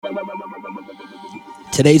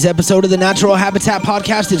Today's episode of the Natural Habitat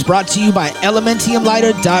Podcast is brought to you by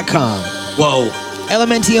ElementiumLighter.com. Whoa.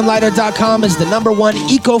 ElementiumLighter.com is the #1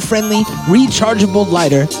 eco-friendly, rechargeable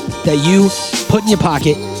lighter that you put in your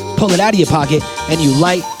pocket, pull it out of your pocket, and you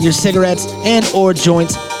light your cigarettes and or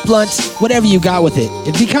joints, blunts, whatever you got with it.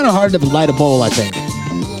 It'd be kind of hard to light a bowl, I think.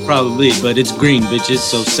 Probably, but it's green, bitches,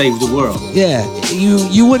 so save the world. Yeah,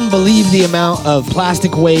 you wouldn't believe the amount of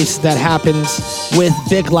plastic waste that happens with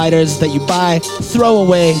Bic lighters that you buy, throw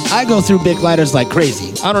away. I go through Bic lighters like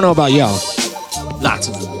crazy. I don't know about y'all. Lots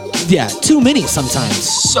of them. Yeah, too many sometimes.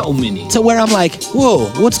 So many. To where I'm like, whoa,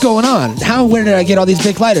 what's going on? Where did I get all these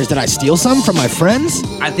Bic lighters? Did I steal some from my friends?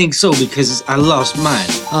 I think so, because I lost mine.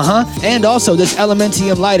 And also, this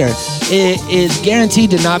Elementium lighter is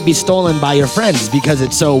guaranteed to not be stolen by your friends because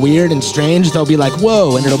it's so weird and strange. They'll be like,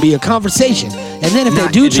 whoa, and it'll be a conversation. And then if they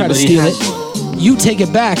do try to steal it, you take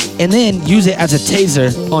it back and then use it as a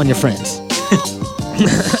taser on your friends.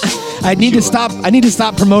 I need to stop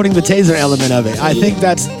promoting the taser element of it. I think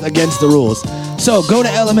that's against the rules. So go to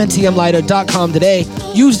elementiumlighter.com today,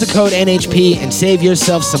 use the code NHP, and save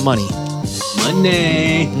yourself some money.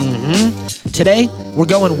 Money. Today, we're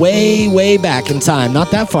going way, way back in time. Not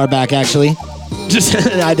that far back, actually. Just I'm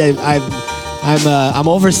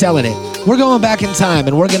overselling it. We're going back in time,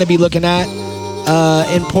 and we're going to be looking at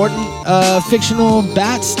important fictional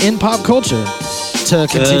bats in pop culture to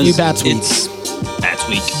continue Bats Week. It's Bats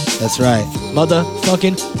Week. That's right.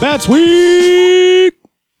 Motherfucking Bats Week!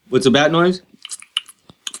 What's a bat noise?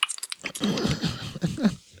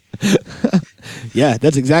 Yeah,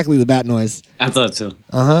 that's exactly the bat noise. I thought so.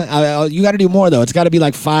 You got to do more, though. It's got to be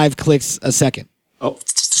like 5 clicks a second. Oh.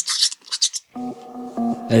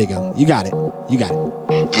 There you go. You got it. The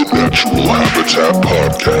Natural Habitat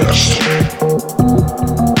Podcast.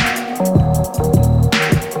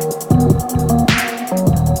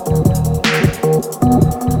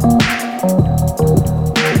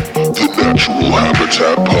 The Natural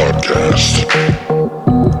Habitat Podcast.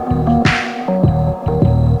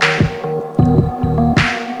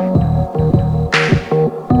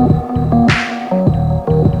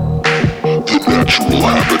 The Natural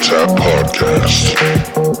Habitat Podcast.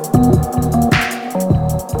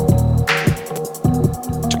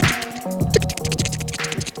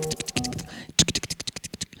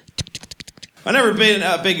 I've never been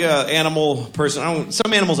a big animal person.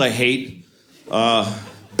 Some animals I hate.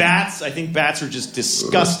 Bats. I think bats are just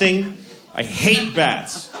disgusting. I hate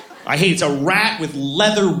bats. It's a rat with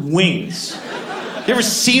leather wings. You ever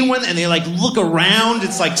seen one and they like look around?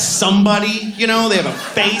 It's like somebody, you know, they have a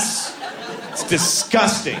face. It's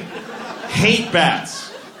disgusting. Hate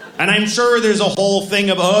bats. And I'm sure there's a whole thing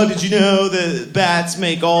of, oh, did you know that bats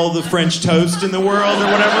make all the French toast in the world or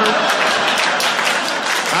whatever?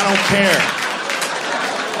 I don't care.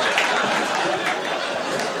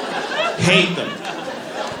 Hate them.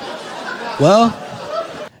 Well,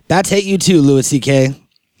 bats hate you too, Louis C.K.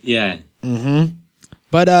 Yeah.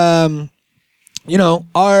 But, you know,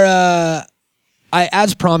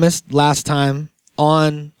 as promised last time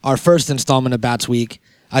on our first installment of Bats Week,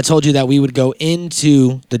 I told you that we would go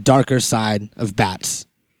into the darker side of bats.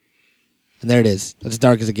 And there it is. That's as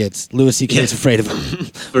dark as it gets. Louis C.K. is afraid of him.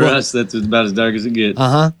 For us, that's about as dark as it gets.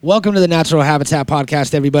 Welcome to the Natural Habitat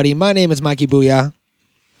Podcast, everybody. My name is Mikey Booyah.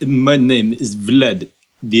 My name is Vlad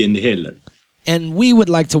the Inhaler. And we would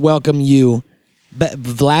like to welcome you,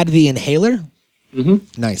 Vlad the Inhaler?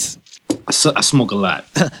 Nice. I smoke a lot.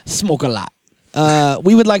 Smoke a lot.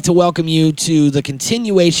 We would like to welcome you to the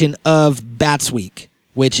continuation of Bats Week,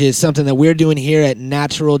 which is something that we're doing here at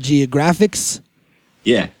Natural Geographics.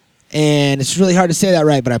 Yeah. And it's really hard to say that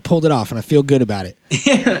right, but I pulled it off, and I feel good about it.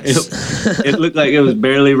 It looked like it was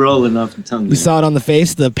barely rolling off the tongue. You saw it on the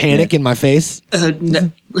face, the panic in my face?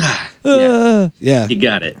 No. Yeah. You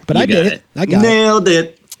got it. But I did it. I got it. Nailed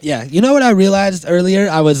it. Yeah. You know what I realized earlier?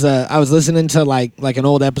 I was listening to like an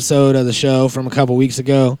old episode of the show from a couple weeks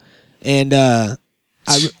ago, and I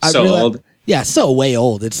so realized, old. Yeah, so way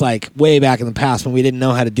old. It's like way back in the past when we didn't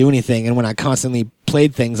know how to do anything, and when I constantly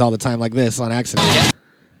played things all the time like this on accident.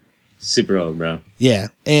 Super old, bro. Yeah,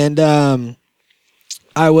 and I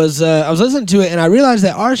was listening to it, and I realized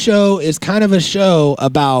that our show is kind of a show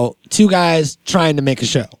about two guys trying to make a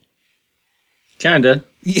show. Kinda.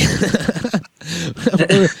 Yeah.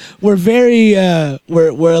 we're very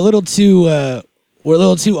we're a little too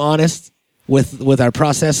honest with our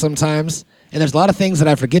process sometimes, and there's a lot of things that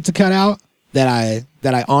I forget to cut out that I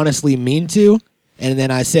honestly mean to, and then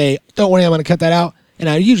I say, don't worry, I'm going to cut that out, and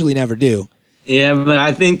I usually never do. Yeah, but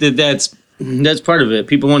I think that's part of it.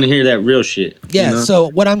 People want to hear that real shit. Yeah, you know?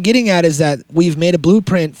 So what I'm getting at is that we've made a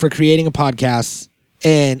blueprint for creating a podcast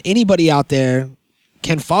And anybody out there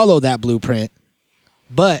can follow that blueprint.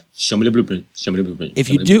 But Show me the blueprint. Show me the blueprint. if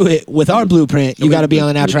you do it with our blueprint, you got to be on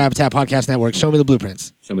the Natural Habitat Podcast Network. Show me the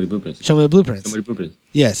blueprints. Show me the blueprints. Show me the blueprints. Show me the blueprints.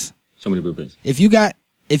 Yes. Show me the blueprints. If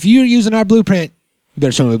you're using our blueprint, you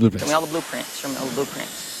better show me the blueprints. Show me all the blueprints. Show me all the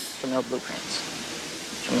blueprints. Show me all the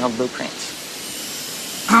blueprints. Show me all the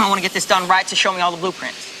blueprints. I want to get this done right, so show me all the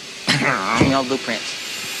blueprints. Show me all the blueprints.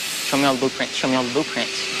 Show me all the blueprints. Show me all the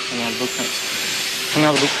blueprints. Show me all the blueprints. Show me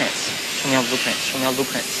all the blueprints. Show me all the blueprints. Show me all the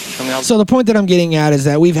blueprints. Show me all. So the point that I'm getting at is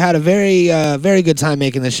that we've had a very, very good time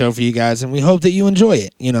making this show for you guys, and we hope that you enjoy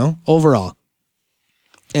it, overall,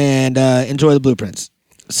 and enjoy the blueprints.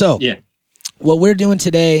 So Yeah. what we're doing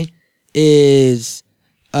today is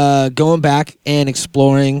going back and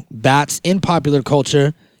exploring bats in popular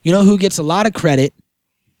culture. You know who gets a lot of credit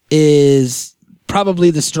is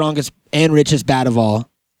probably the strongest and richest bat of all,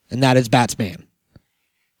 and that is Batsman.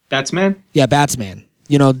 Batsman? Yeah, Batsman.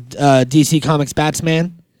 DC Comics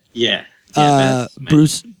Batsman. Yeah.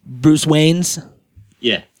 Bruce Wayne's.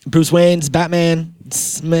 Yeah. Bruce Wayne's Batman.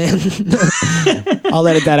 Man. I'll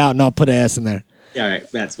edit that out and I'll put an S in there. Yeah, all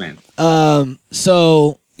right. Batsman.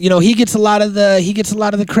 So he gets a lot of the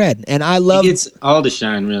cred, and I love. He gets all the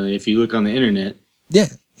shine, really. If you look on the internet. Yeah,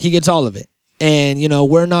 he gets all of it, and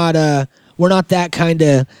we're not that kind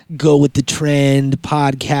of go with the trend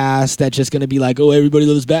podcast that's just gonna be like, oh, everybody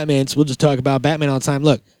loves Batman, so we'll just talk about Batman all the time.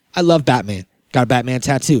 Look, I love Batman. Got a Batman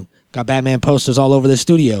tattoo. Got Batman posters all over the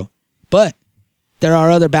studio. But there are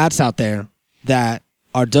other bats out there that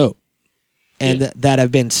are dope, and that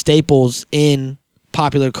have been staples in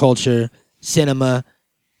popular culture, cinema,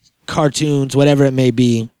 cartoons, whatever it may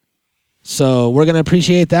be. So we're going to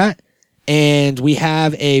appreciate that. And we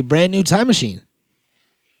have a brand new time machine.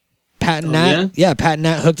 Pat and Nat, Pat and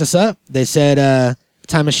Nat hooked us up. They said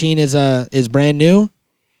time machine is brand new,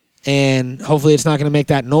 and hopefully it's not going to make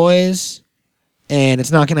that noise, and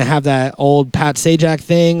it's not going to have that old Pat Sajak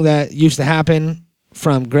thing that used to happen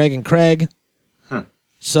from Greg and Craig. Huh.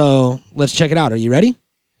 So let's check it out. Are you ready?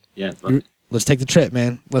 Yeah. Let's take the trip,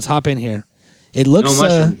 man. Let's hop in here. It looks No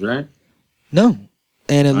mushrooms, right? no,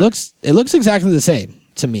 and it looks exactly the same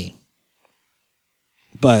to me.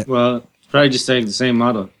 But Well, it's probably just like the same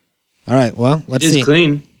model. all right, well, let's It's see.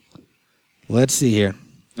 clean. Let's see here.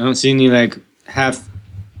 I don't see any like half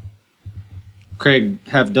Craig,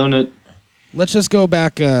 half donut. Let's just go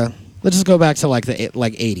back. Let's just go back to like the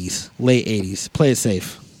 80s, late 80s. Play it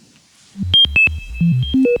safe.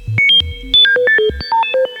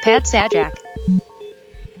 Pat Sajak.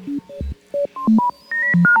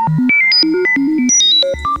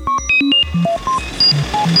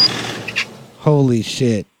 Holy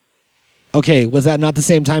shit. Okay, was that not the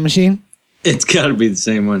same time machine? It's got to be the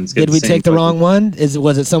same one. It's got Did we same take the fucking- wrong one?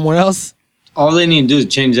 Was it somewhere else? All they need to do is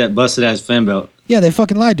change that busted ass fan belt. Yeah, they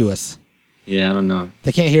fucking lied to us. Yeah, I don't know.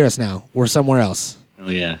 They can't hear us now. We're somewhere else. Oh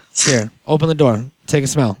yeah. Here, open the door. Take a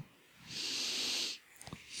smell.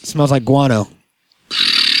 Smells like guano.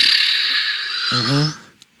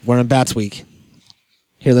 We're in Bats Week.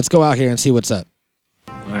 Here, let's go out here and see what's up.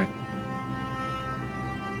 All right.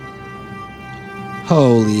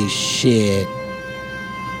 Holy shit.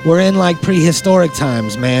 We're in like prehistoric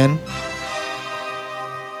times, man.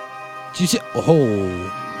 Did you see?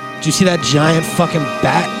 Oh. Did you see that giant fucking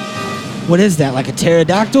bat? What is that? Like a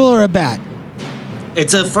pterodactyl or a bat?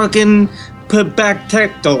 It's a fucking put back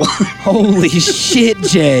tactile. Holy shit,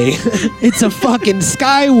 Jay. It's a fucking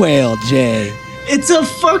sky whale, Jay. It's a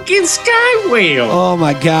fucking sky whale. Oh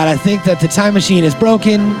my god, I think that the time machine is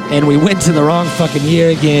broken and we went to the wrong fucking year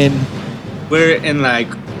again. We're in like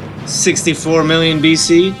 64 million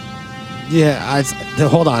BC. Yeah,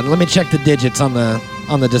 hold on. Let me check the digits on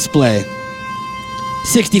the display.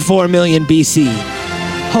 64 million BC.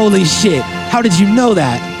 Holy shit. How did you know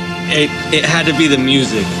that? It had to be the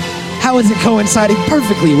music. How is it coinciding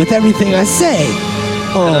perfectly with everything I say?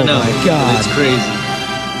 I Oh don't know. my but god. It's crazy.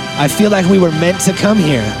 I feel like we were meant to come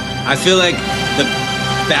here. I feel like the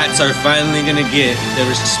bats are finally gonna get the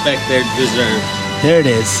respect they deserve. There it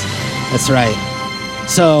is. That's right.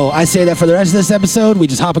 So I say that for the rest of this episode, we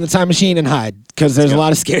just hop in the time machine and hide because there's a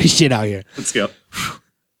lot of scary shit out here. Let's go.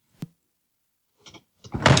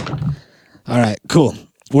 All right, cool.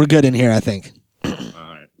 We're good in here, I think.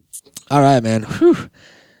 All right, man. Whew.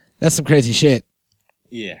 That's some crazy shit.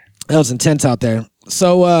 Yeah. That was intense out there.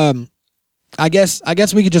 So, I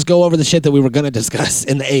guess we could just go over the shit that we were gonna discuss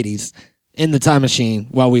in the '80s in the time machine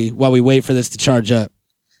while we wait for this to charge up.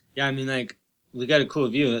 Yeah, I mean, like, we got a cool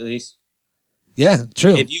view at least. Yeah,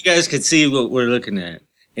 true. If you guys could see what we're looking at,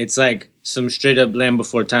 it's like some straight up Land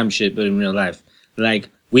Before Time shit, but in real life. Like,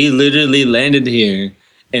 we literally landed here,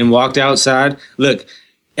 and walked outside, look,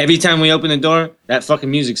 every time we open the door, that fucking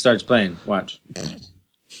music starts playing. Watch.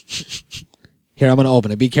 Here, I'm gonna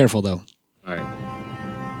open it. Be careful though. All right.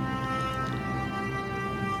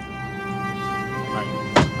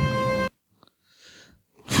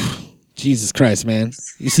 Jesus Christ, man.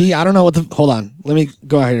 You see, I don't know what the... Hold on. Let me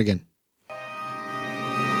go out here again.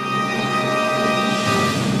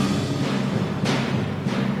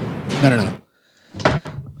 No.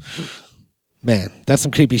 Man, that's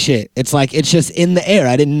some creepy shit. It's like, it's just in the air.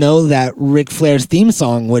 I didn't know that Ric Flair's theme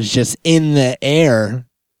song was just in the air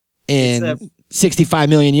in 65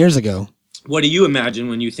 million years ago. What do you imagine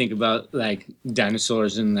when you think about, like,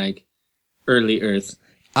 dinosaurs and, like, early Earth?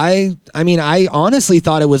 I mean, I honestly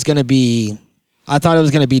thought it was going to be... I thought it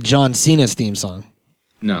was going to be John Cena's theme song.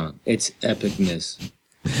 No, it's epicness.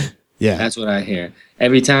 Yeah. That's what I hear.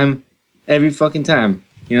 Every fucking time,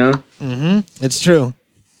 you know? Mm-hmm. It's true.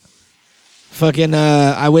 Fucking,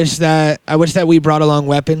 I wish that we brought along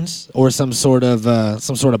weapons or some sort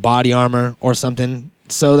of body armor or something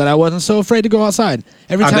so that I wasn't so afraid to go outside.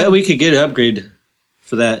 I bet we could get an upgrade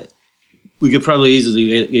for that. We could probably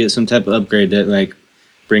easily get some type of upgrade that, like,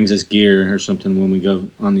 brings us gear or something when we go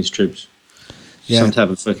on these trips. Yeah. Some type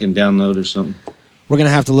of fucking download or something. We're gonna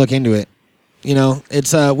have to look into it. You know,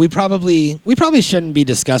 it's we probably shouldn't be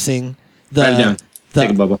discussing Write it down.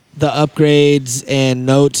 Take a bubble. the upgrades and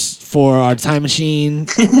notes for our time machine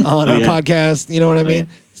on our podcast. You know what I mean?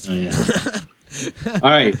 Yeah. All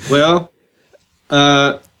right. Well,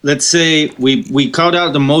 let's say we called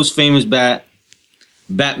out the most famous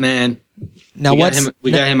Batman. Now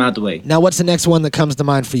we got him out the way. Now what's the next one that comes to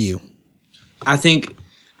mind for you? I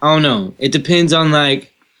don't know. It depends on,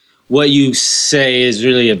 like, what you say is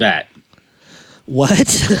really a bat. What?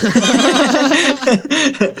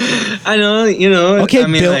 I know, you know. Okay, I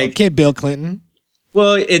mean, Bill Clinton.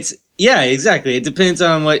 Well, exactly. It depends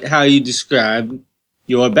on how you describe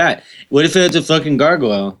your bat. What if it's a fucking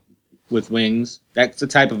gargoyle with wings? That's the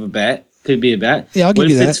type of a bat. Could be a bat. Yeah, I'll give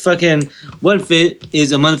you that. What if it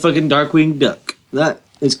is a motherfucking Darkwing Duck? That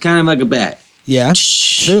is kind of like a bat. Yeah,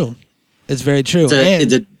 true. It's very true.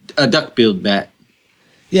 It's a duck-billed bat.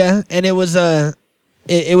 Yeah, and it was a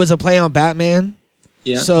play on Batman.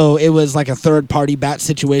 Yeah. So it was like a third-party bat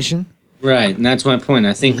situation. Right, and that's my point.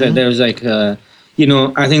 I think that there's like, I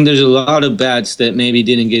think there's a lot of bats that maybe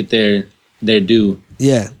didn't get their due.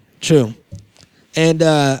 Yeah, true. And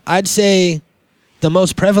I'd say the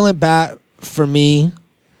most prevalent bat for me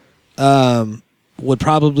would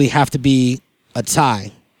probably have to be a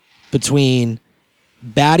tie between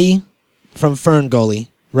Batty from Fern Gully,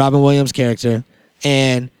 Robin Williams' character,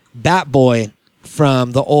 and Bat Boy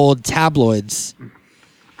from the old tabloids.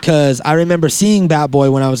 Because I remember seeing Bat Boy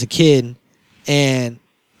when I was a kid, and,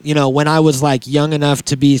 you know, when I was, like, young enough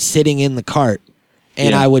to be sitting in the cart,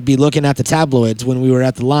 and I would be looking at the tabloids when we were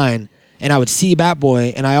at the line, and I would see Bat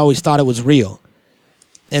Boy, and I always thought it was real.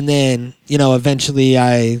 And then, you know, eventually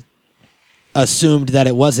I assumed that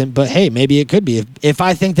it wasn't, but hey, maybe it could be. If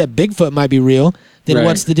I think that Bigfoot might be real, then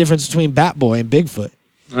what's the difference between Bat Boy and Bigfoot?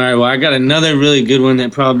 All right, well, I got another really good one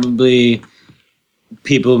that probably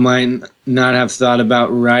people might not have thought about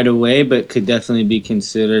right away, but could definitely be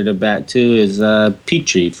considered a bat too, is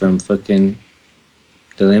Petrie from fucking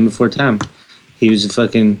The Land Before Time. He was a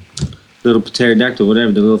fucking little pterodactyl,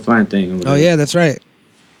 whatever, the little flying thing. Oh, yeah, that's right.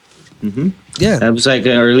 Mm-hmm. Yeah. That was like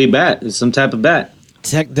an early bat. It's some type of bat.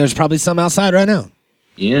 There's probably some outside right now.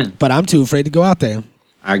 Yeah. But I'm too afraid to go out there.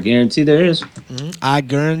 I guarantee there is. I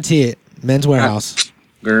guarantee it. Men's Warehouse.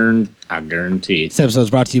 I guarantee it. This episode is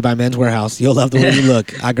brought to you by Men's Warehouse. You'll love the way you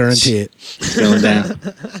look. I guarantee it. Going down.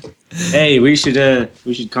 Hey, we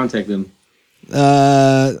should contact them.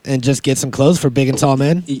 And just get some clothes for big and tall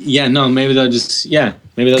men. Yeah, no, maybe they'll just give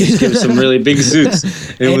us some really big suits,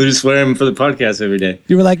 and we'll just wear them for the podcast every day.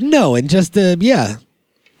 You were like, no, and just yeah.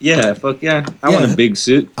 Yeah, fuck yeah. I want a big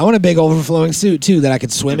suit. I want a big overflowing suit too that I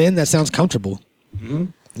could swim in. That sounds comfortable. Mm-hmm.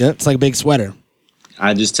 Yep, it's like a big sweater.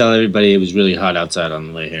 I just tell everybody it was really hot outside on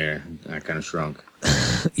the way here. I kind of shrunk.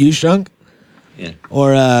 You shrunk? Yeah.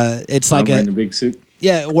 Or it's like a big suit.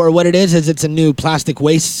 Yeah, or what it is it's a new plastic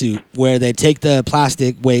waste suit where they take the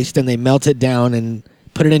plastic waste and they melt it down and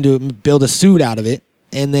put it build a suit out of it.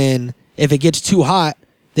 And then if it gets too hot,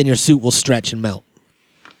 then your suit will stretch and melt.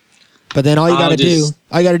 But then all you gotta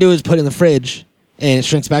do is put it in the fridge and it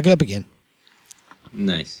shrinks back up again.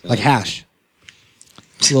 Nice. Like hash.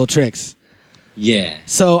 Little tricks. Yeah.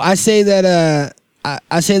 So I say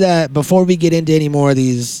that before we get into any more of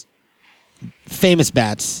these famous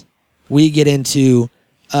bats, we get into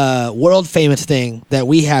a world famous thing that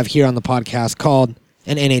we have here on the podcast called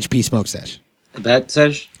an NHP smoke sesh. A bat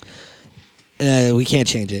sesh? We can't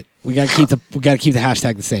change it. We gotta keep the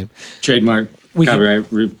hashtag the same. Trademark. Copyright.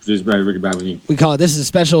 Produced by Ricky Bobby. We call it. This is a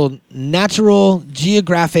special Natural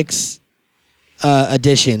Geographics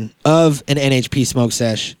edition of an NHP Smoke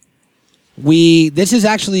Sesh. This is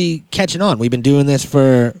actually catching on. We've been doing this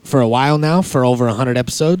for a while now, for over 100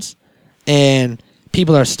 episodes, and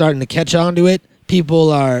people are starting to catch on to it.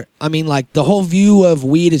 People are, the whole view of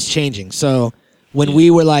weed is changing. So when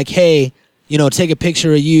we were like, hey, take a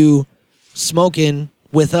picture of you smoking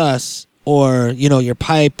with us, or, your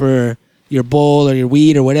pipe or your bowl or your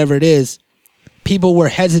weed or whatever it is, people were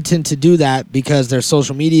hesitant to do that because their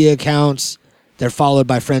social media accounts, they're followed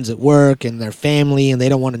by friends at work and their family, and they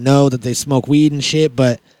don't want to know that they smoke weed and shit.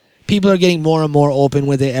 But people are getting more and more open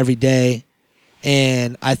with it every day.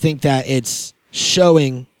 And I think that it's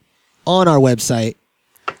showing on our website,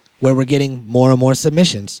 where we're getting more and more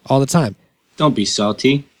submissions all the time. Don't be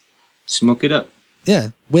salty. Smoke it up. Yeah,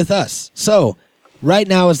 with us. So right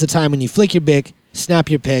now is the time when you flick your bic, snap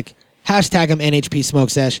your pic, hashtag them NHP Smoke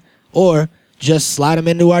Sesh, or just slide them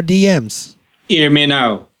into our DMs. Hear me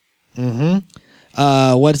now.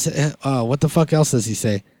 What the fuck else does he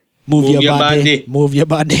say? Move your body. Move your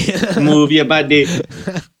body. Move your body.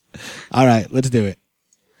 All right, let's do it.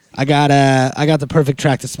 I got the perfect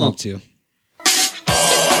track to smoke to. Yo,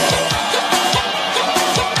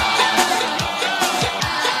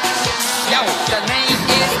 the name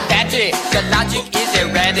is Patrick. The logic is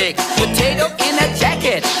erratic. Potato in a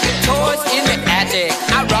jacket. Toys in the attic.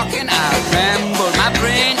 I rock and I ramble. My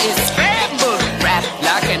brain is scrambled. Rap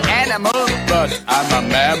like an animal, but I'm a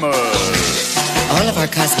mammal. All of our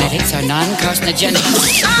cosmetics are non-carcinogenic.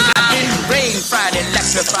 I've been brain fried,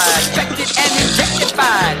 electrified, infected and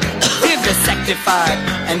injectified, vivisectified,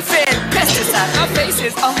 and fed pesticide. My face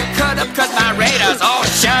is all cut up cause my radar's all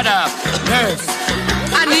shut up. Nurse,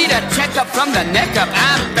 I need a checkup from the neck up.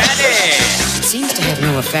 I'm ready. Seems to have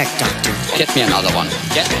no effect, Doctor. Get me another one.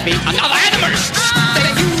 Get me another animal.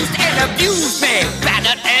 They used and abused me,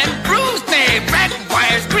 battered and bruised me. Red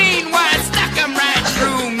wires, green wires, stuck 'em right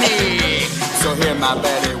through me. So hear my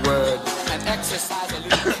Betty word and exercise a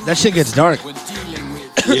little. That shit gets dark. When dealing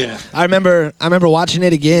with Yeah. I remember watching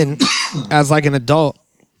it again as like an adult,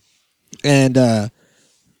 and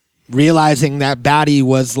realizing that Batty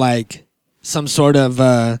was like some sort of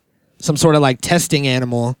like testing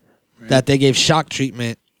animal that they gave shock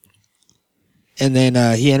treatment, and then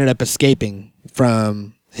he ended up escaping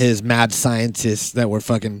from his mad scientists that were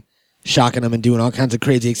fucking shocking him and doing all kinds of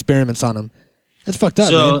crazy experiments on him. That's fucked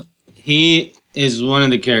up, man. He is one of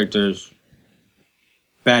the characters.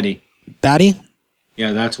 Batty. Batty?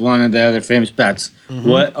 Yeah, that's one of the other famous bats.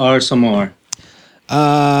 What are some more?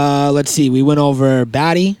 Let's see. We went over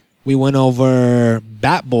Batty. We went over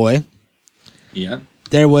Bat Boy. Yeah.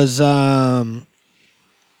 There was I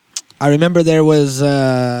remember there was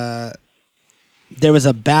a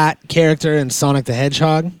bat character in Sonic the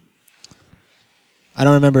Hedgehog. I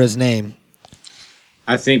don't remember his name.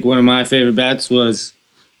 I think one of my favorite bats was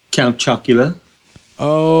Count Chocula.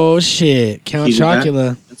 Oh shit, Count He's a bat.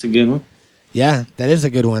 Chocula. That's a good one. Yeah, that is a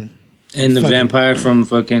good one. And the Fucking- vampire from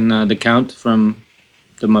fucking the Count from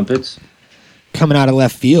the Muppets. Coming out of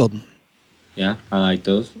left field. Yeah, I like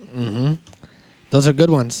those. Those are good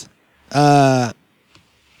ones. I'd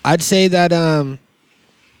say that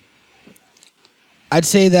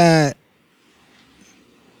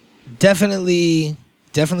definitely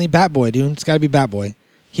Bat Boy, dude. It's got to be Bat Boy.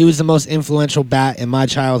 He was the most influential bat in my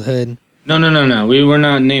childhood. No. We were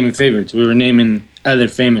not naming favorites. We were naming other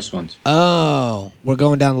famous ones. Oh, we're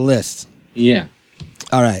going down the list. Yeah.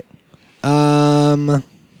 All right.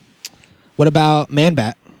 What about Man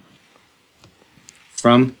Bat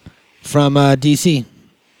From? from DC?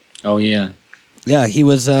 Oh, yeah. Yeah, he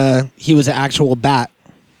was an actual bat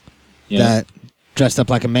Yeah. that dressed up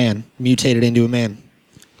like a man, mutated into a man.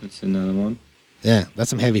 That's another one. Yeah, that's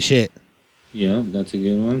some heavy shit. Yeah, that's a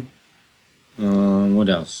good one. What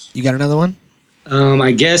else? You got another one?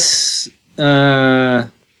 I guess,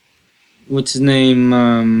 what's his name?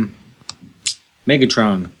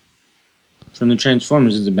 Megatron. From the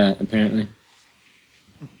Transformers is a bat, apparently.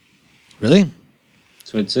 Really?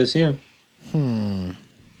 That's what it says here. I don't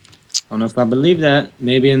know if I believe that.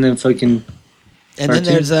 Maybe in the fucking... And then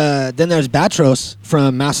Cartoon. there's Batros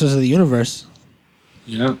from Masters of the Universe.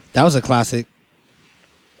 Yeah. That was a classic.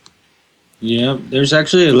 Yeah. There's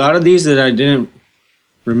actually a lot of these that I didn't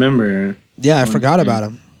remember. Yeah, I forgot about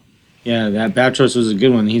him. Yeah, that Batros was a good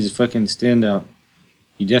one. He's a fucking standout.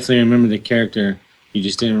 You definitely remember the character. You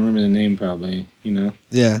just didn't remember the name, probably. You know?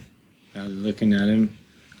 Yeah. I was looking at him.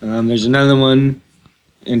 There's another one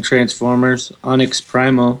in Transformers, Onyx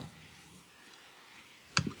Primal.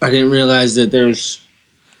 I didn't realize that there's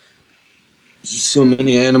so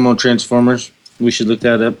many animal transformers. We should look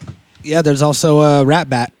that up. Yeah, there's also a Rat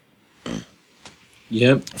Bat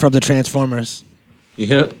Yep. from the Transformers.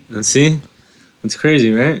 Yep. Let's see. That's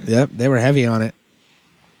crazy, right? Yep, they were heavy on it.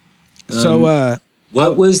 So,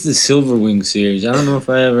 What was the Silverwing series? I don't know if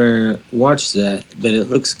I ever watched that, but it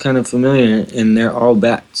looks kind of familiar, and they're all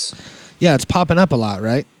bats. yeah, it's popping up a lot,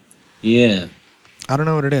 right? Yeah. I don't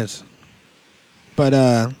know what it is, but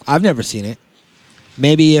I've never seen it.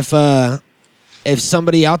 Maybe if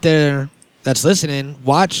somebody out there that's listening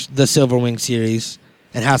watched the Silverwing series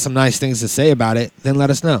and has some nice things to say about it, then let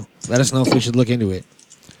us know. Let us know if we should look into it.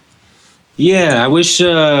 Yeah, I wish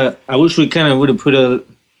we kind of would have put a.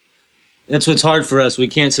 That's what's hard for us. We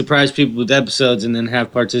can't surprise people with episodes and then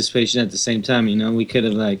have participation at the same time. You know, we could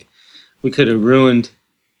have ruined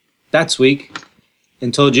Bats Week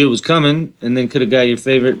and told you it was coming, and then could have got your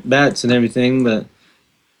favorite bats and everything. But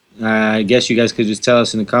I guess you guys could just tell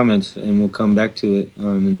us in the comments, and we'll come back to it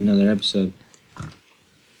on another episode.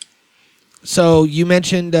 So you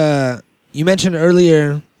mentioned earlier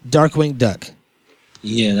Darkwing Duck.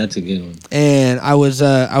 Yeah, that's a good one. And I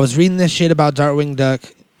was reading this shit about Darkwing Duck,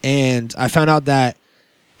 and I found out that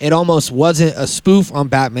it almost wasn't a spoof on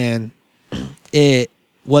Batman. It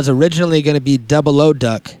was originally going to be 00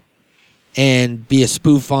 Duck and be a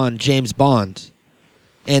spoof on James Bond,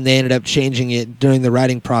 and they ended up changing it during the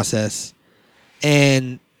writing process.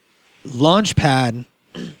 And Launchpad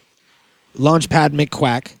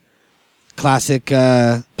McQuack, classic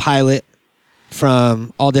pilot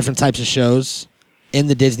from all different types of shows in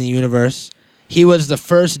the Disney universe. He was the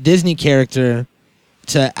first Disney character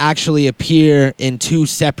to actually appear in two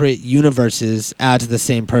separate universes as the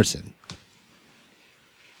same person.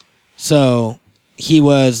 So he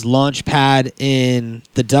was Launchpad in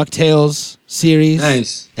the DuckTales series.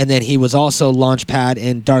 Nice. And then he was also Launchpad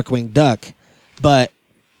in Darkwing Duck. But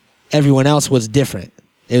everyone else was different.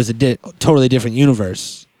 It was a totally different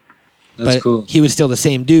universe. That's but cool. he was still the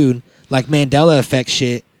same dude. Like Mandela effect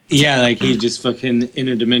shit. Yeah, like he's just fucking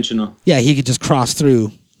interdimensional. Yeah, he could just cross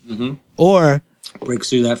through. Mm-hmm. Or breaks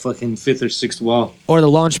through that fucking fifth or sixth wall. Or the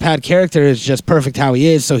Launchpad character is just perfect how he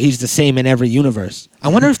is, so he's the same in every universe. I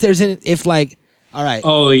wonder if there's all right.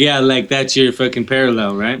 Oh yeah, like that's your fucking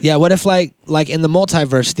parallel, right? Yeah, what if like in the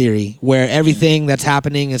multiverse theory, where everything that's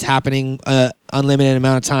happening is happening unlimited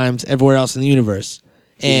amount of times everywhere else in the universe,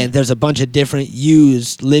 and there's a bunch of different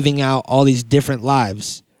yous living out all these different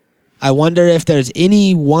lives. I wonder if there's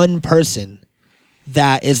any one person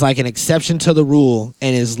that is like an exception to the rule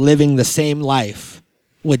and is living the same life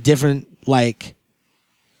with different like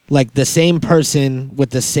the same person with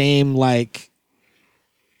the same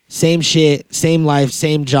same shit, same life,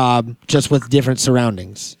 same job, just with different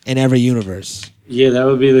surroundings in every universe. Yeah, that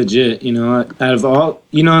would be legit. You know, out of all,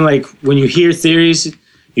 you know, like when you hear theories,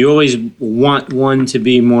 you always want one to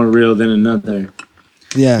be more real than another.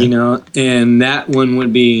 Yeah. You know, and that one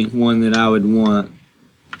would be one that I would want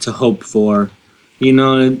to hope for. You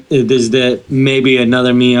know, there's that maybe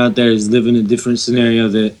another me out there is living a different scenario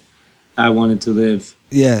that I wanted to live.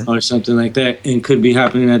 Yeah. Or something like that. And could be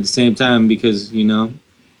happening at the same time because, you know,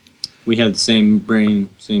 we have the same brain,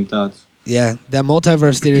 same thoughts. Yeah. That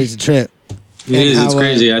multiverse theory is a trip. It is. It's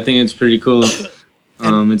crazy. I think it's pretty cool.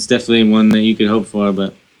 It's definitely one that you could hope for,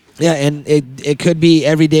 but. Yeah, and it could be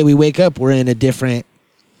every day we wake up, we're in a different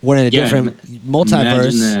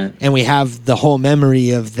multiverse, and we have the whole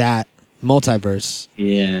memory of that multiverse.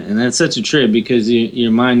 Yeah, and that's such a trip because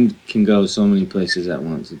your mind can go so many places at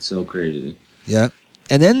once. It's so crazy. Yeah,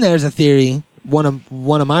 and then there's a theory, one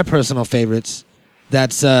of my personal favorites,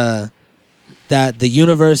 that's that the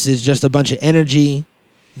universe is just a bunch of energy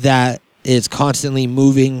that is constantly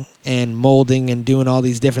moving and molding and doing all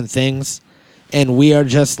these different things, and we are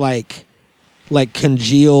just like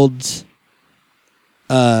congealed.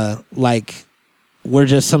 Like we're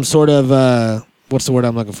just some sort of what's the word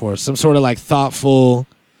I'm looking for? Some sort of like thoughtful,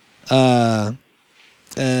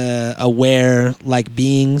 aware like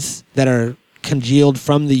beings that are congealed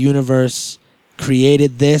from the universe,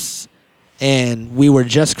 created this, and we were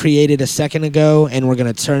just created a second ago, and we're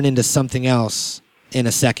gonna turn into something else in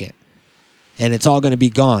a second, and it's all gonna be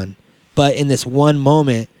gone. But in this one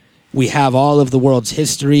moment, we have all of the world's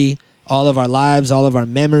history, all of our lives, all of our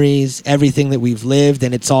memories, everything that we've lived,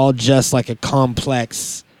 and it's all just like a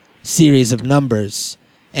complex series of numbers.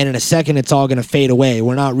 And in a second, it's all going to fade away.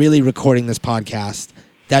 We're not really recording this podcast.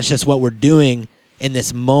 That's just what we're doing in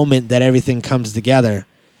this moment that everything comes together.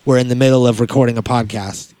 We're in the middle of recording a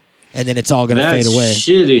podcast, and then it's all going to fade away. That's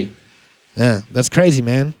shitty. Yeah, that's crazy,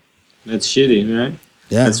 man. That's shitty, right?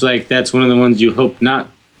 Yeah. That's one of the ones you hope not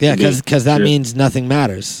Yeah, because that means nothing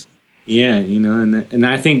matters. Yeah, and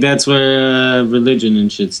I think that's where religion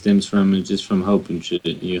and shit stems from. It's just from hope and shit.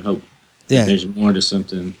 You hope that there's more to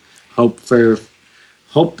something. Hope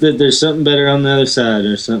that there's something better on the other side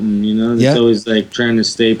or something. It's always like trying to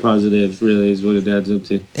stay positive. Really, is what it adds up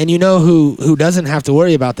to. And who doesn't have to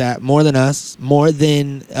worry about that more than us, more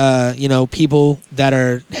than people that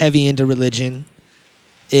are heavy into religion,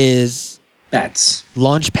 is bats.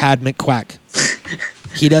 Launchpad McQuack.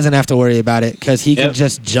 He doesn't have to worry about it because he can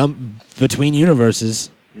just jump between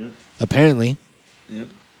universes. Yep. Apparently. Yep.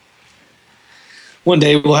 One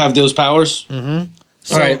day we'll have those powers. Mm-hmm.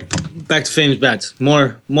 All right, back to famous bats.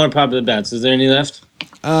 More popular bats. Is there any left?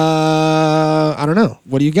 I don't know.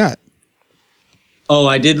 What do you got? Oh,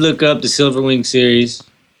 I did look up the Silverwing series.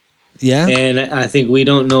 Yeah? And I think we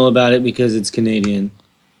don't know about it because it's Canadian.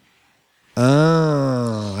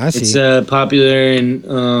 Oh, I see. It's popular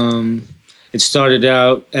and it started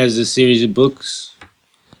out as a series of books.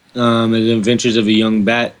 The Adventures of a Young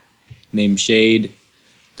Bat named Shade.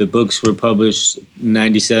 The books were published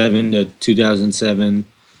 1997 to 2007,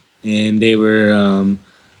 and they were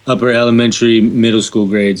upper elementary, middle school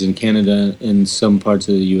grades in Canada and some parts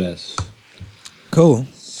of the U.S. Cool.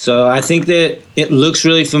 So I think that it looks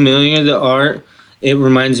really familiar, the art. It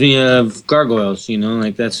reminds me of Gargoyles,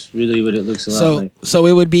 like that's really what it looks a lot like. So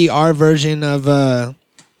it would be our version of...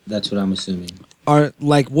 That's what I'm assuming. What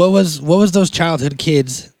was those childhood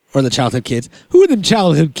kids, or the childhood kids? Who are them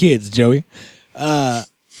childhood kids, Joey? What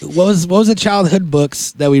was the childhood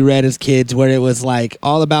books that we read as kids where it was like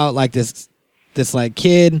all about like this like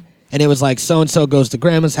kid, and it was like so and so goes to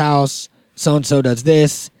grandma's house, so and so does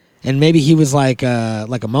this, and maybe he was like a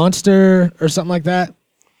monster or something like that.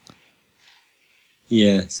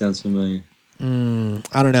 Yeah, sounds familiar.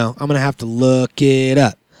 I don't know. I'm gonna have to look it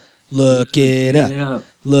up. Look it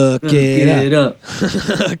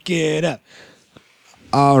up.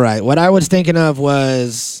 All right. What I was thinking of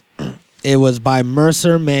was it was by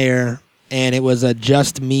Mercer Mayer, and it was a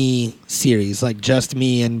Just Me series, like Just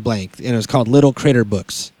Me and blank, and it was called Little Critter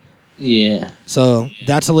Books. Yeah. So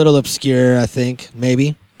that's a little obscure, I think,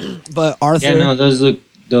 maybe. But Arthur. Yeah, no, those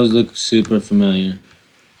look super familiar.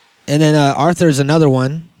 And then Arthur's another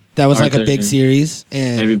one that was like a big series,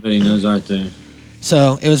 and everybody knows Arthur.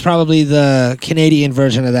 So it was probably the Canadian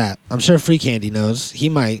version of that. I'm sure Free Candy knows. He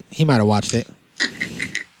might have watched it.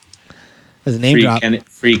 As a name drop.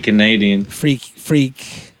 Free Canadian. Freak.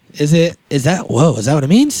 Is that what it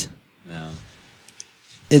means? No.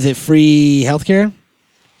 Is it free healthcare?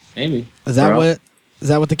 Maybe. Is that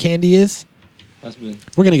what the candy is? Possibly.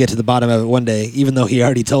 We're gonna get to the bottom of it one day, even though he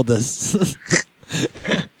already told us.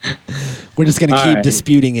 We're just gonna keep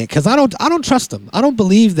disputing it because I don't trust him. I don't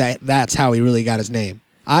believe that that's how he really got his name.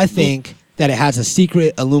 I think that it has a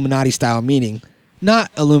secret Illuminati style meaning, not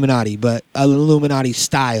Illuminati, but Illuminati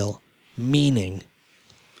style meaning.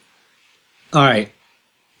 All right,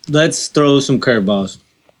 let's throw some curveballs.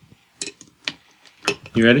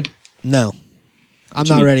 You ready? No, I'm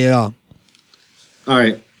not ready at all. All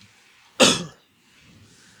right.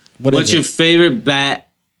 What's your favorite bat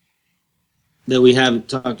that we haven't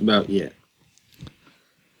talked about yet?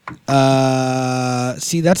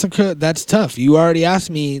 See, that's tough. You already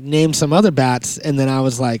asked me name some other bats, and then I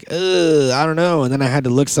was like, I don't know, and then I had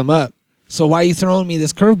to look some up. So why are you throwing me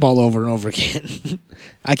this curveball over and over again?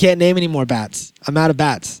 I can't name any more bats. I'm out of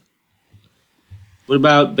bats. What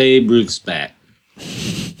about Babe Ruth's bat?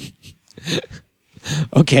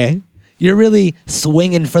 Okay. You're really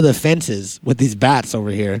swinging for the fences with these bats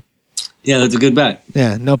over here. Yeah, that's a good bat.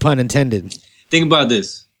 Yeah, no pun intended. Think about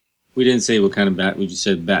this. We didn't say what kind of bat. We just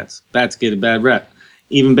said bats. Bats get a bad rap.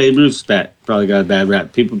 Even Babe Ruth's bat probably got a bad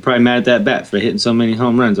rap. People are probably mad at that bat for hitting so many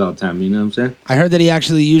home runs all the time. You know what I'm saying? I heard that he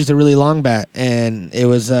actually used a really long bat, and it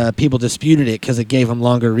was people disputed it because it gave him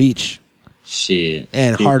longer reach. Shit.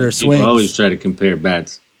 And harder swings. People always try to compare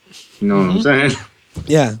bats. You know what I'm saying?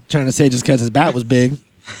 Yeah, trying to say just because his bat was big.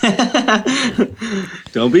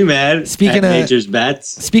 Don't be mad. Speaking of nature's bats.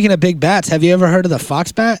 Speaking of big bats, have you ever heard of the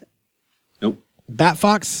fox bat? Nope. Bat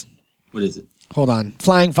fox? What is it? Hold on.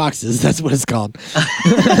 Flying foxes. That's what it's called.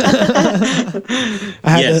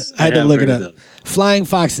 I had to look it up. Flying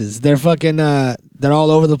foxes. They're fucking, they're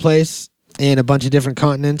all over the place in a bunch of different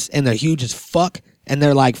continents, and they're huge as fuck, and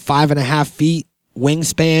they're like 5.5 feet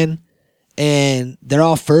wingspan, and they're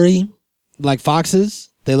all furry like foxes.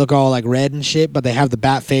 They look all like red and shit, but they have the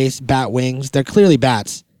bat face, bat wings. They're clearly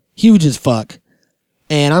bats. Huge as fuck.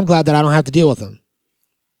 And I'm glad that I don't have to deal with them.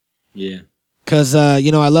 Yeah. Because, I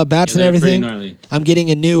love bats and everything. I'm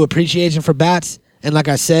getting a new appreciation for bats. And like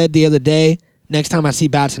I said the other day, next time I see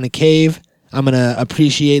bats in a cave, I'm going to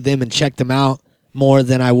appreciate them and check them out more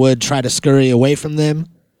than I would try to scurry away from them.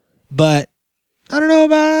 But I don't know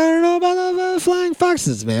about the flying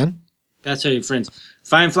foxes, man. That's how your friends.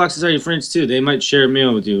 Flying foxes are your friends too. They might share a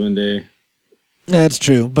meal with you one day. That's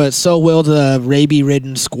true, but so will the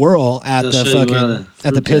rabies-ridden squirrel at They'll the show you fucking where the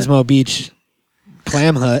at the fruit Pismo Beach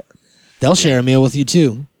clam hut. They'll share a meal with you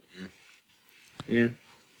too. Yeah.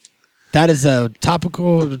 That is a not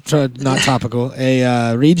topical,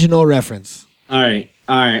 a regional reference. All right.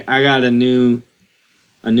 I got a new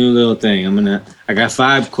little thing. I got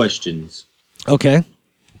 5 questions, Okay,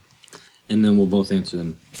 and then we'll both answer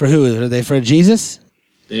them. for who are they? For Jesus?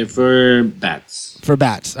 They're for bats. For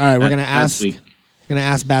Bats. All right, we're gonna Bats ask. week. We're gonna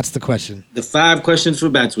ask Bats the question. The 5 questions for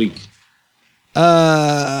Bats Week.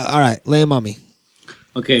 All right, lay 'em on me.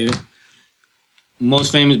 Okay.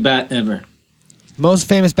 Most famous bat ever. Most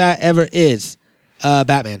famous bat ever is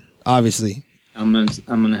Batman, obviously. I'm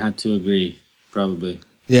gonna have to agree, probably.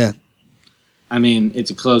 Yeah. I mean,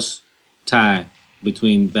 it's a close tie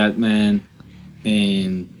between Batman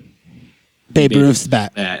and Babe Ruth's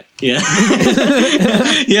bat. Bat. Yeah.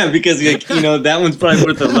 Yeah, because like, that one's probably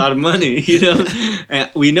worth a lot of money, And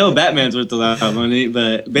we know Batman's worth a lot of money,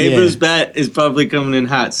 but Babe Ruth's bat is probably coming in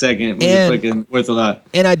hot second. And- Fucking worth a lot.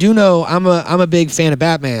 And I do know I'm a big fan of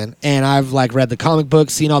Batman, and I've like read the comic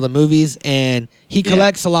books, seen all the movies, and he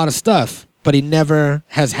collects a lot of stuff, but he never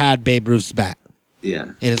has had Babe Ruth's bat Yeah.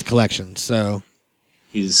 in his collection. So,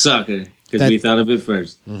 He's a sucker because That- we thought of it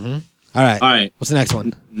first. all right. All right. What's the next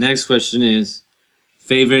one? Next question is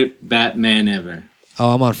favorite Batman ever. Oh,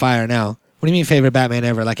 I'm on fire now. What do you mean favorite Batman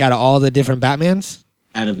ever? Like out of all the different Batmans?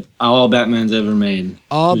 Out of all Batmans ever made.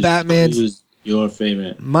 All Batmans. Who's your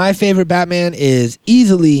favorite? My favorite Batman is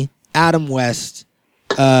easily Adam West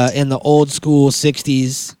in the old school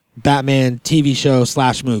 60s Batman TV show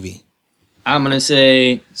 / movie. I'm going to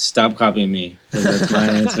say stop copying me. 'Cause that's my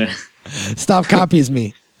answer. Stop copies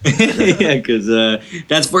me. Yeah, because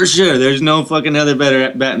that's for sure. There's no fucking other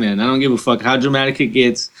better Batman. I don't give a fuck how dramatic it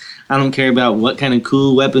gets. I don't care about what kind of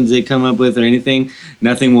cool weapons they come up with or anything.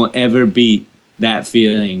 Nothing will ever beat that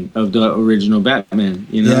feeling of the original Batman.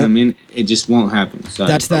 You know what I mean? It just won't happen. Sorry,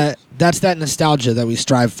 That's folks. that nostalgia that we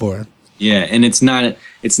strive for. Yeah, and it's not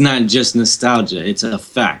just nostalgia. It's a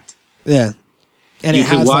fact. Yeah. And You it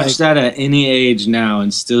can has watch like, that at any age now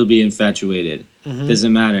and still be infatuated. Mm-hmm.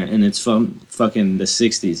 Doesn't matter. And it's from fucking the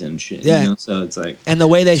 60s and shit. Yeah. So it's like, and the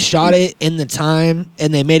way they shot it in the time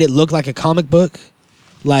and they made it look like a comic book.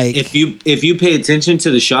 Like if you pay attention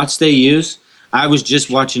to the shots they use, I was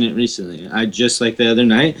just watching it recently. Like the other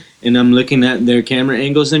night, and I'm looking at their camera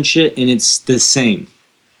angles and shit, and it's the same.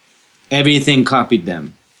 Everything copied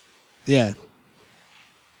them. Yeah.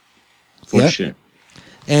 For Yep. sure.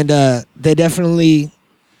 And they definitely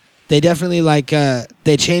like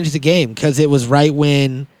they changed the game because it was right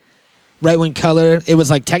when color, it was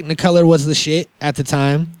like Technicolor was the shit at the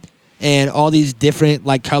time, and all these different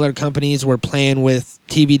like color companies were playing with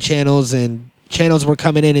TV channels, and channels were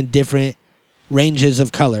coming in different ranges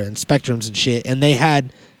of color and spectrums and shit, and they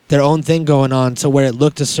had their own thing going on to where it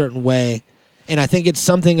looked a certain way. And I think it's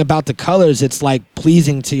something about the colors, it's like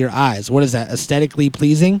pleasing to your eyes. What is that? Aesthetically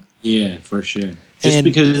pleasing? Yeah, for sure. Just And-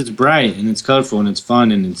 because it's bright and it's colorful and it's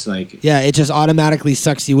fun and it's like, Yeah, it just automatically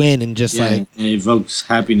sucks you in, and just yeah, like, and it evokes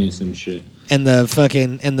happiness and shit. and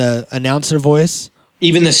the announcer voice.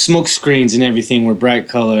 Even the smoke screens and everything were bright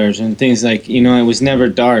colors and things like, it was never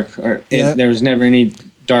dark or there was never any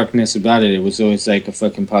darkness about it. It was always like a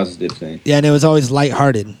fucking positive thing. Yeah, and it was always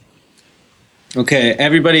lighthearted. Okay,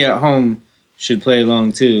 everybody at home should play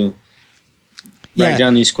along too. Yeah, Write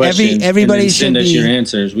down these questions. everybody and then send should us be- your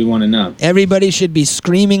answers. We want to know. Everybody should be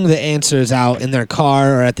screaming the answers out in their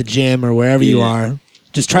car or at the gym or wherever you Yeah. are.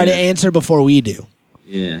 Just try to Yeah. answer before we do.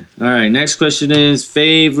 Yeah. All right. Next question is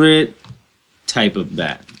favorite type of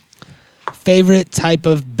bat. Favorite type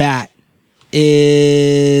of bat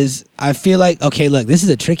is, I feel like, okay, look, this is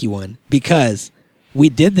a tricky one because we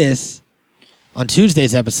did this on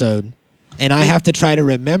Tuesday's episode, and I have to try to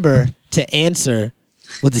remember to answer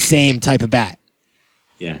with the same type of bat.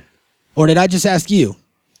 Yeah. Or did I just ask you?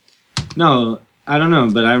 No, I don't know,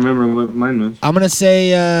 but I remember what mine was. I'm gonna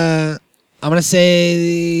say.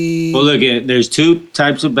 Well, look at there's 2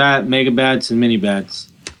 types of bat: mega bats and mini bats.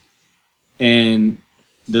 And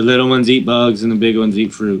the little ones eat bugs, and the big ones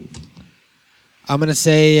eat fruit. I'm gonna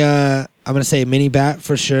say mini bat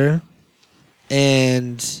for sure,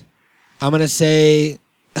 and I'm gonna say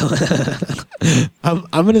I'm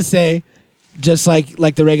gonna say just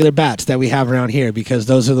like the regular bats that we have around here, because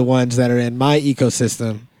those are the ones that are in my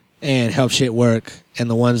ecosystem and help shit work, and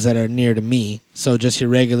the ones that are near to me. So just your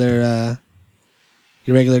regular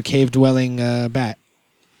cave dwelling bat.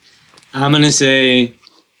 I'm gonna say,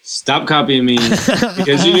 stop copying me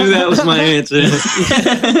because you knew that was my answer.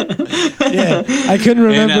 Yeah, I couldn't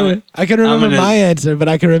remember. I couldn't remember my answer, but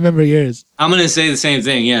I can remember yours. I'm gonna say the same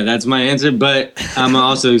thing. Yeah, that's my answer, but I'm gonna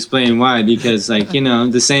also explain why. Because, like, you know,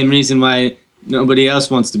 the same reason why nobody else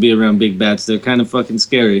wants to be around big bats. They're kind of fucking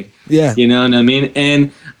scary. Yeah, you know what I mean.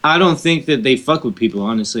 And I don't think that they fuck with people.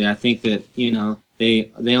 Honestly, I think that, you know,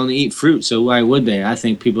 they only eat fruit. So why would they? I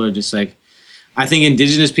think people are just like, I think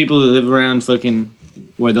indigenous people that live around fucking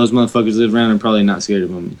where those motherfuckers live around are probably not scared of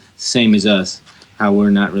them. Same as us. How we're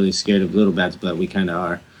not really scared of little bats, but we kind of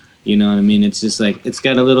are. You know what I mean? It's just like, it's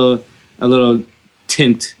got a little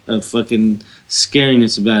tint of fucking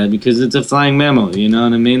scariness about it because it's a flying mammal. You know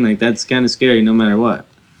what I mean? Like, that's kind of scary no matter what.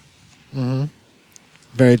 Mm-hmm.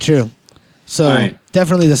 Very true. So right.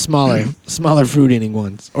 Definitely the smaller fruit eating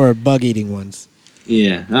ones or bug eating ones.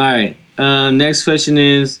 Yeah. All right. Next question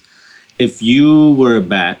is, if you were a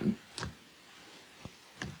bat.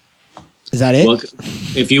 Is that it?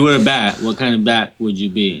 If you were a bat, what kind of bat would you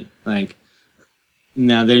be? Like,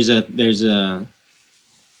 now there's a,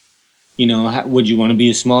 you know, would you want to be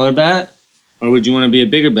a smaller bat or would you want to be a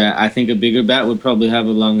bigger bat? I think a bigger bat would probably have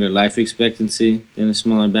a longer life expectancy than a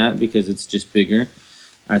smaller bat because it's just bigger.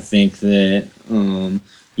 I think that,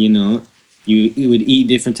 you know, you would eat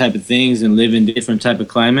different type of things and live in different type of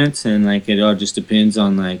climates, and like it all just depends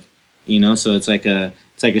on, like, you know. So it's like a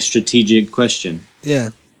strategic question.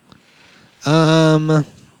 Yeah.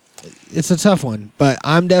 It's a tough one, but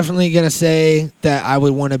I'm definitely gonna say that I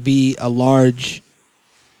would want to be a large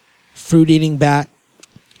fruit-eating bat,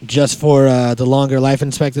 just for the longer life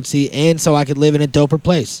expectancy, and so I could live in a doper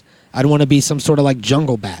place. I'd want to be some sort of like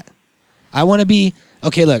jungle bat. I want to be I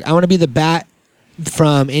want to be the bat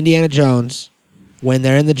from Indiana Jones when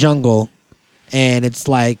they're in the jungle, and it's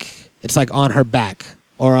like on her back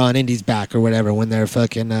or on Indy's back or whatever when they're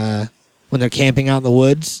fucking when they're camping out in the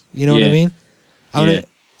woods. You know what I mean?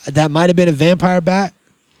 That might have been a vampire bat.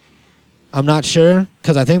 I'm not sure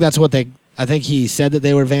because I think that's what I think he said that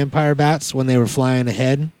they were vampire bats when they were flying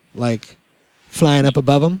ahead, like flying up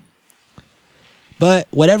above them. But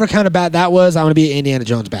whatever kind of bat that was, I want to be an Indiana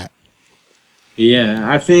Jones bat. Yeah,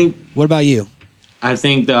 I think. What about you? I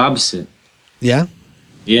think the opposite. Yeah?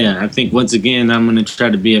 Yeah, I think once again I'm going to try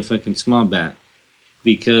to be a fucking small bat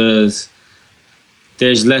because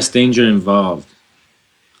there's less danger involved.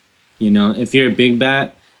 You know, if you're a big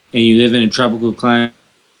bat and you live in a tropical climate,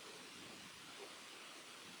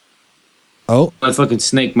 a fucking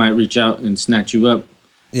snake might reach out and snatch you up.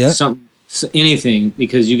 Yeah. Anything,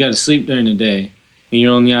 because you got to sleep during the day and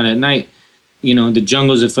you're only out at night. You know, the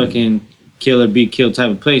jungle's a fucking kill or be killed type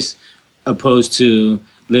of place, opposed to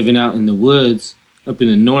living out in the woods up in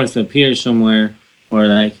the north up here somewhere, or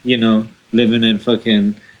like, you know, living in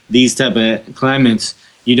fucking these type of climates.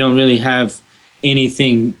 You don't really have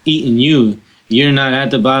anything eating you. You're not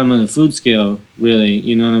at the bottom of the food scale, really.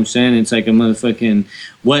 You know what I'm saying? It's like a motherfucking,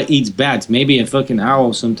 what eats bats? Maybe a fucking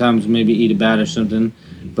owl sometimes maybe eat a bat or something,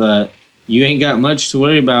 but you ain't got much to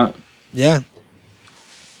worry about. Yeah.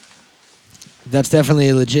 That's definitely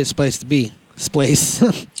a legit place to be. Splice.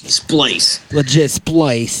 Legit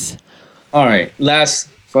splice. All right, last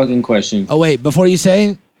fucking question. Oh, wait, before you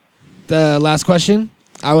say the last question,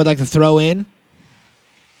 I would like to throw in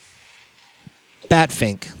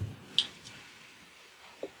Batfink.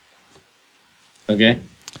 Okay.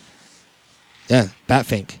 Yeah,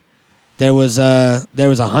 Batfink. There was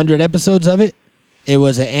 100 episodes of it. It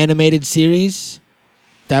was an animated series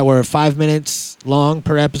that were 5 minutes long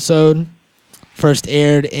per episode. First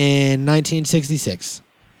aired in 1966.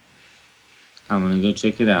 I'm gonna go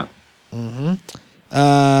check it out. Mm-hmm.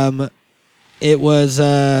 It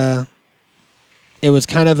was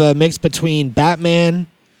kind of a mix between Batman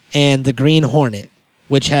and the Green Hornet,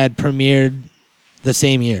 which had premiered the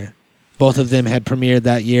same year. Both of them had premiered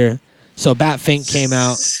that year. So Batfink came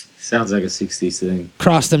out. Sounds like a 60s thing.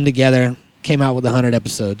 Crossed them together. Came out with 100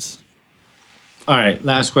 episodes. All right,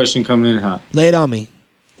 last question coming in hot. Lay it on me.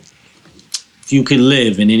 If you could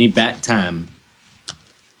live in any bat time,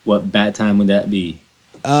 what bat time would that be?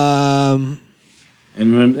 And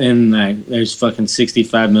like, there's fucking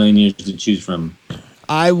 65 million years to choose from.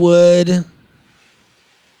 I would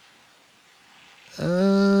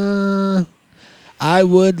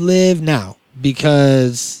live now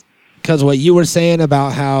because what you were saying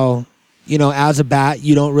about how, you know, as a bat,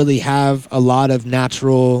 you don't really have a lot of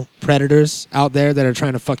natural predators out there that are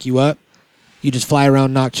trying to fuck you up. You just fly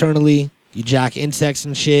around nocturnally. You jack insects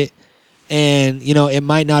and shit. And, you know, it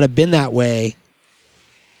might not have been that way,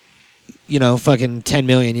 you know, fucking 10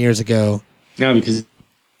 million years ago. No, because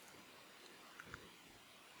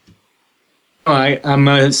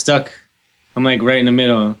I'm stuck I'm like right in the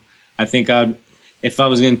middle. I think if I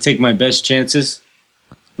was gonna take my best chances,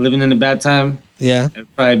 living in a bad time, Yeah.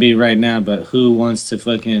 it'd probably be right now. But who wants to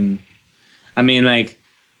fucking? I mean, like,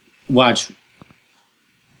 watch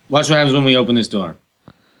what happens when we open this door.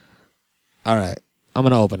 All right. I'm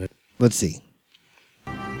going to open it. Let's see.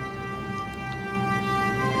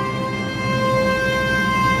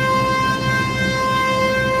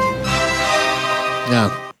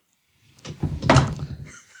 No.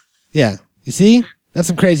 Yeah. You see? That's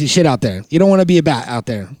some crazy shit out there. You don't want to be a bat out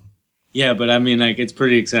there. Yeah, but I mean, like, it's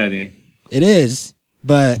pretty exciting. It is.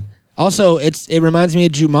 But also, it reminds me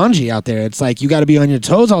of Jumanji out there. It's like you got to be on your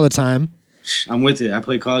toes all the time. I'm with it. I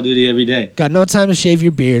play Call of Duty every day. Got no time to shave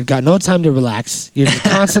your beard. Got no time to relax. You're just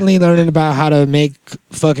constantly learning about how to make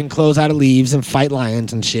fucking clothes out of leaves and fight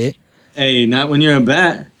lions and shit. Hey, not when you're a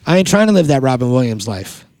bat. I ain't trying to live that Robin Williams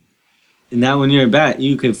life. Not when you're a bat.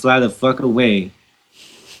 You can fly the fuck away.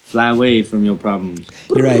 Fly away from your problems.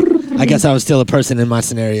 You're right. I guess I was still a person in my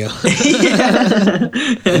scenario. I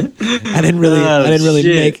didn't really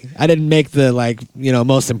make the like,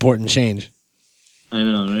 most important change. I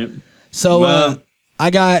know, right? So I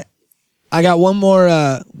got one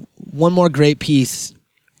more great piece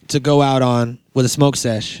to go out on with a smoke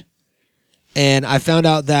sesh. And I found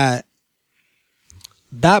out that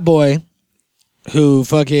Bat Boy, who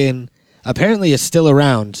fucking apparently is still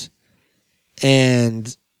around,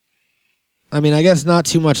 and I mean, I guess not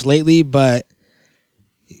too much lately, but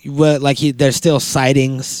there's still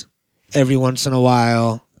sightings every once in a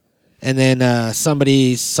while. And then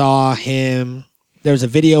somebody saw him. There was a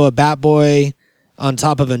video of Bat Boy on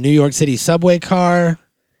top of a New York City subway car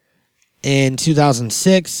in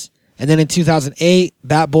 2006. And then in 2008,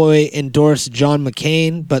 Bat Boy endorsed John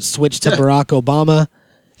McCain, but switched to Barack Obama.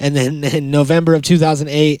 And then in November of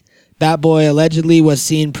 2008, Bat Boy allegedly was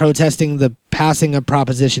seen protesting the passing of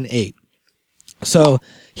Proposition 8. So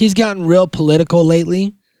he's gotten real political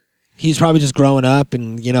lately. He's probably just growing up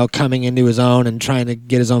and, coming into his own and trying to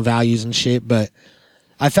get his own values and shit. But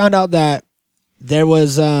I found out that there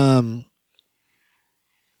was a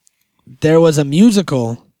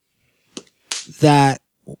musical that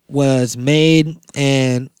was made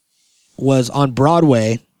and was on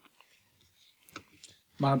Broadway.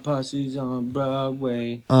 My posse's on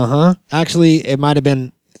Broadway. Actually, it might have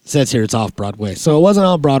been, it says here it's off Broadway. So it wasn't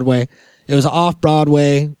on Broadway. It was an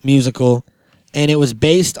off-Broadway musical, and it was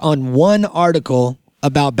based on one article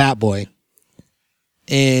about Bat Boy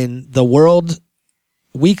in the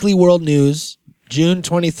Weekly World News, June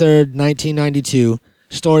 23rd, 1992.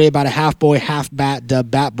 Story about a half-boy, half-bat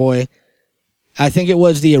dubbed Bat Boy. I think it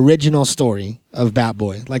was the original story of Bat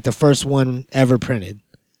Boy, like the first one ever printed.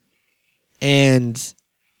 And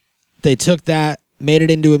they took that, made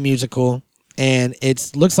it into a musical, and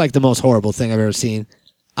it looks like the most horrible thing I've ever seen.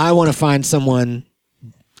 I want to find someone,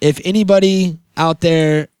 if anybody out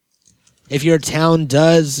there, if your town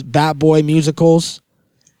does Bat Boy musicals,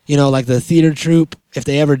 like the theater troupe, if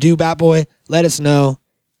they ever do Bat Boy, let us know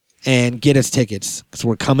and get us tickets because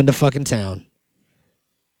we're coming to fucking town.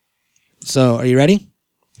 So, are you ready?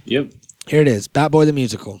 Yep. Here it is, Bat Boy the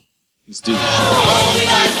musical. Let's do it. Hold me,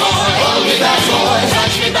 Bat Boy,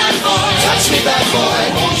 touch me, Bat Boy, touch me, Bat Boy.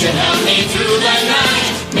 Won't you help me through the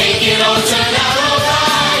night? Make it all turn out alright.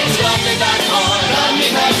 Love me, Bat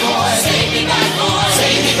Boy, save me, Bat Boy,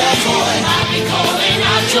 save me, Bat Boy. I'll be calling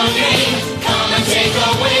out your name. Come and take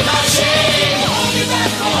away my shame. Hold me,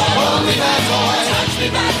 Bat Boy, touch me,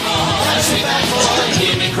 Bat Boy, touch me, Bat Boy.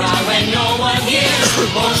 Hear me cry when no one hears.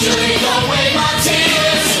 Won't you take away my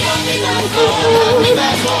tears? Love me, Bat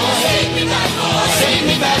Boy, save me, Bat Boy, save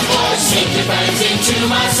me, Bat Boy. Sink your fangs into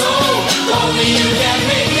my soul. Only you can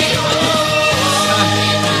make me whole.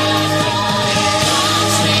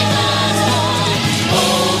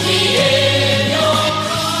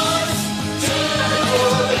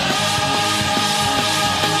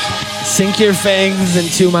 Sink your fangs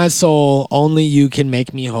into my soul. Only you can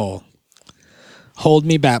make me whole. Hold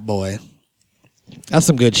me, Bat Boy. That's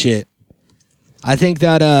some good shit. I think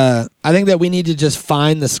that we need to just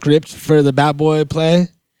find the script for the Bat Boy play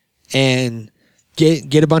and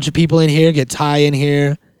get a bunch of people in here. Get Ty in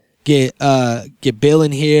here. Get Bill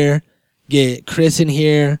in here. Get Chris in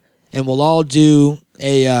here, and we'll all do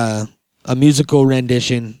a musical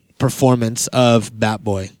rendition performance of Bat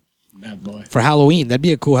Boy. Bat Boy. For Halloween. That'd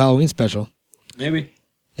be a cool Halloween special. Maybe.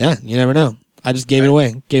 Yeah, you never know. I just gave it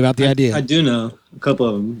away. Gave out the idea. I do know a couple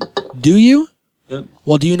of them. Do you? Yep.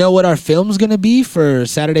 Well, do you know what our film's going to be for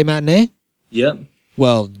Saturday Matinee? Yep.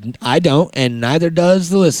 Well, I don't, and neither does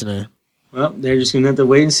the listener. Well, they're just going to have to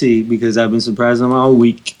wait and see because I've been surprised them all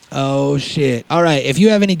week. Oh, shit. All right. If you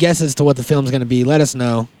have any guesses to what the film's going to be, let us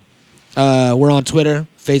know. We're on Twitter,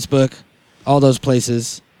 Facebook, all those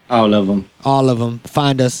places. All of them. All of them.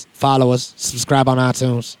 Find us, follow us, subscribe on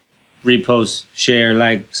iTunes. Repost, share,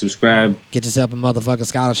 like, subscribe. Get yourself a motherfucking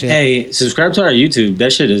scholarship. Hey, subscribe to our YouTube.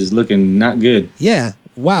 That shit is looking not good. Yeah.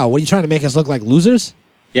 Wow. What are you trying to make us look like losers?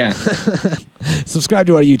 Yeah. Subscribe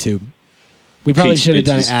to our YouTube. We probably Peace, should have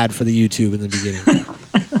done an bitches. ad for the YouTube in the beginning.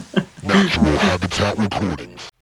 Natural Habitat Recordings.